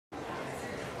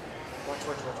Watch,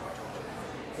 watch, watch, watch, watch.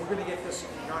 We're going to get this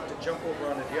knot to jump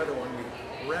over onto the other one. We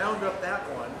round up that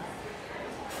one.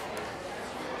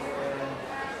 And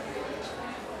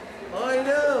I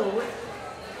know.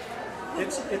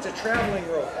 It's a traveling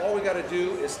rope. All we got to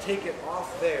do is take it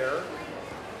off there.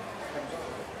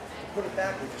 Put it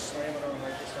back, we just slam it on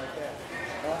like just like that.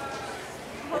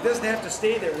 It doesn't have to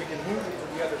stay there. We can move it to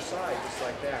the other side just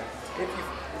like that. If you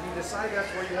decide that's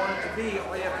where you want it to be,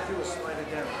 all you have to do is slide it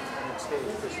down and it stays.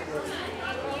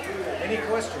 Any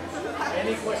questions?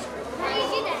 Any questions? How do you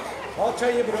do that? I'll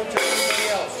tell you, but don't tell anybody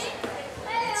else.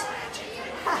 It's magic.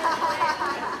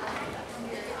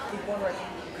 Keep one right.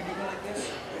 Can you go like this?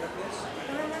 Go like this?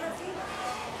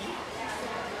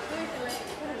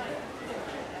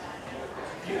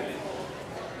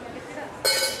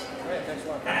 Alright, thanks a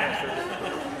lot.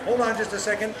 Hold on just a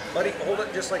second, buddy. Hold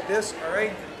it just like this,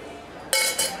 alright?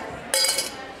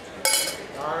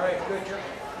 Alright, good job.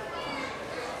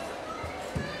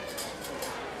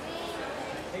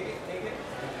 Take it, take it.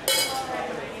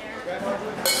 Grab onto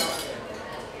it.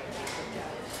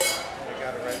 I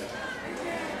got it right.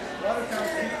 A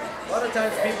lot of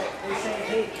times people, they say,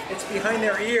 hey, it's behind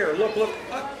their ear. Look, look.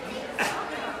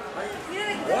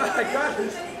 What? I got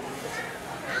this.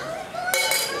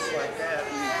 Just like that.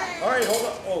 All right, hold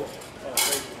up. Oh,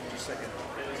 wait just a second.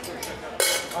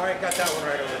 All right, got that one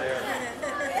right over there.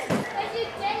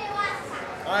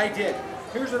 I did.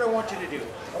 Here's what I want you to do.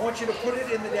 I want you to put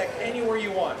it in the deck anywhere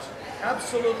you want.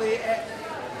 Absolutely.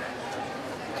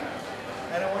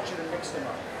 And I want you to mix them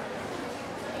up.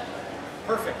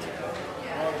 Perfect.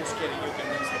 Oh, I'm just kidding. You can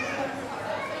mix them up.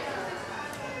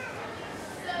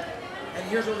 And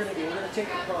here's what we're going to do. We're going to take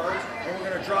the cards and we're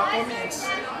going to drop them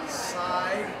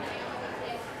inside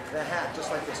the hat, just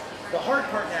like this. The hard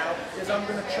part now is I'm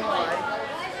going to try,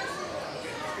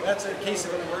 that's in case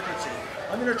of an emergency,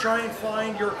 I'm going to try and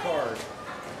find your card.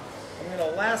 I'm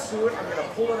going to lasso it, I'm going to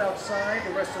pull it outside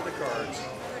the rest of the cards.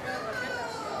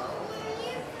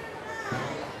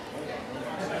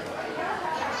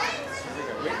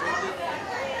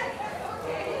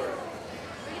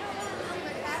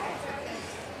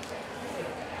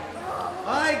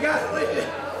 I got it!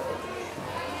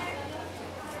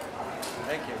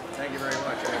 Thank you. Thank you very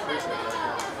much. I appreciate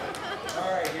it.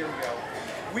 All right, here we go.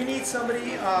 We need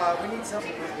somebody,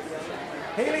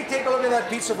 Haley, take a look at that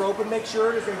piece of rope and make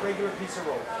sure it is a regular piece of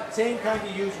rope. Same kind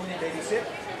you use when you babysit.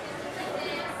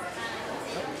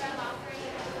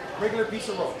 Regular piece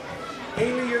of rope.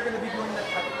 Haley, you're going to be doing the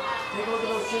cutting. Take a look at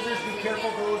those scissors. Be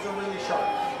careful, those are really sharp.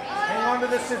 Hang on to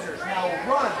the scissors. Now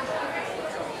run.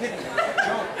 Hit it.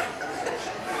 Jump.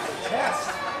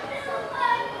 Test.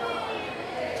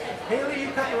 Haley, you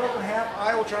cut the rope in half.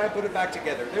 I will try and put it back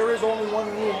together. There is only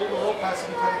one rule. The rope has to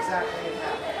be cut exactly in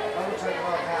half. I will try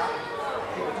about half.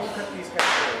 Okay, but don't cut these back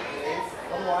there, okay?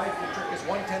 Otherwise, the trick is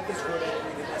 1/10 this good and it'll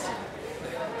be the messy.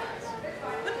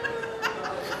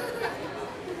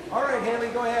 All right, Haley,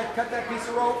 go ahead. Cut that piece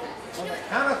of rope on the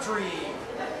count of 3.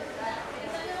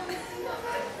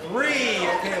 3.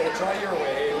 Okay, we'll try your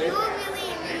way, Haley. You're really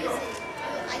amazing.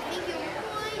 I think you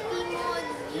might be more than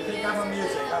You think I'm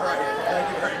amusing? All right, thank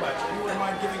you very much. You wouldn't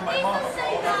mind giving my mom a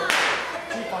call.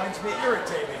 She finds me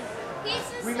irritating.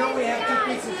 We know we have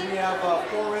 2 pieces. We have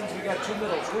 4 ends, we got 2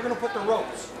 middles. We're going to put the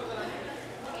ropes.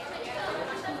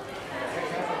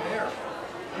 There.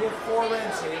 We have 4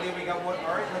 ends, Haley. We got 1.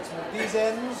 All right, let's move these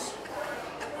ends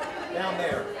down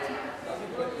there.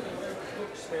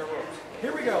 Spare ropes.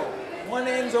 Here we go. One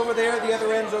end's over there, the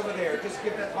other end's over there. Just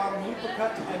give that bottom loop a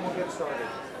cut and we'll get started.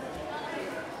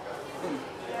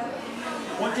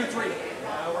 1, 2, 3.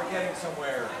 Now we're getting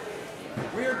somewhere.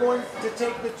 We are going to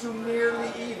take the 2 nearly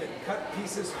even. Cut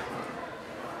pieces.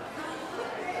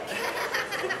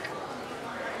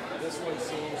 This one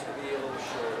seems to be a little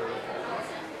shorter.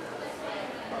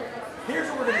 Here's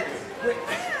what we're going to do.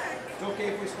 It's okay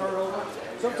if we start over.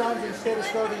 Sometimes instead of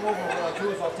starting over, what I'll do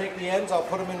is I'll take the ends, I'll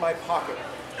put them in my pocket.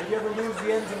 If you ever lose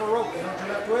the ends of a rope, you know what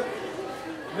you're left with?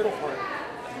 Middle part.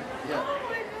 Yeah.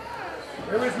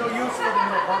 There is no use for the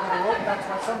middle part of the rope. That's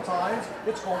why sometimes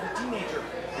it's called a teenager.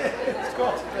 It's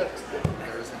called.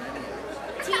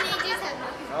 teenagers have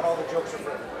no. Not all the jokes are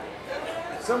for everybody.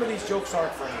 Some of these jokes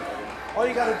aren't for anybody. All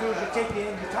you got to do is you take the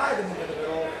end, you tie them into the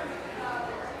middle.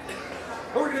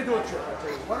 But we're going to do a trick. I'll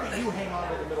tell you. Why don't you hang on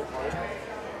to the middle part,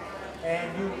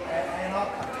 and I'll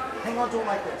hang on to it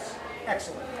like this.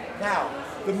 Excellent. Now,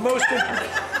 the most important.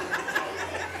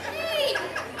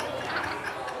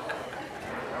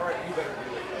 All right, you better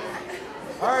do it.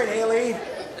 All right, Haley.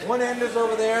 One end is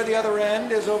over there, the other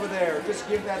end is over there. Just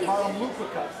give that bottom loop a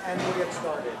cut, and we'll get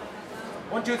started.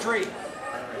 1, 2, 3. All right,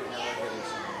 now we're getting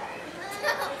started.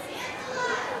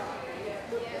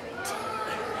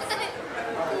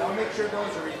 make sure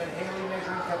those are even. Haley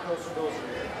measuring kept those so those are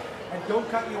even. And don't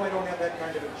cut you, I don't have that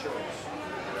kind of insurance.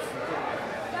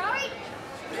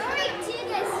 Sorry, to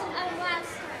this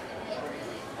last time.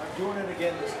 I'm doing it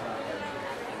again this time.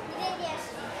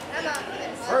 Yes. I'm not.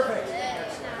 Perfect.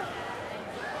 Excellent.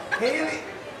 Haley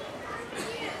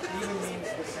even means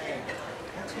the same.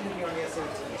 That's going to be on the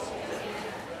SATs.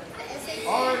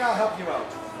 All right, I'll help you out.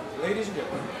 Ladies and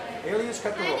gentlemen, Haley has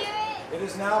cut the rope. It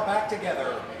is now back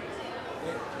together.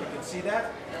 You can see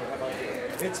that?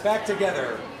 It's back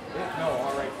together. No,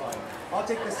 all right, fine. I'll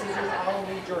take the scissors. I'll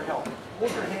need your help.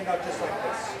 Hold your hand out just like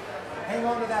this. Hang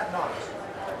on to that knot.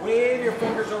 Wave your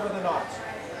fingers over the knot.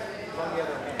 It's on the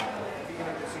other hand.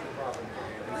 Beginning to see the problem.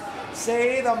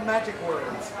 Say the magic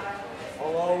words.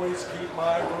 I'll always keep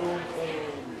my room clean.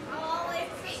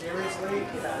 Seriously?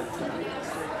 Yeah.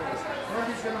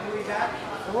 Nobody's going to believe that.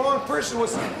 The wrong person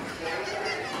was...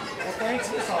 Well,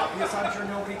 thanks. It's obvious. I'm sure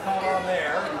nobody caught on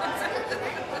there.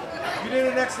 You did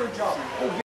an excellent job. Oh,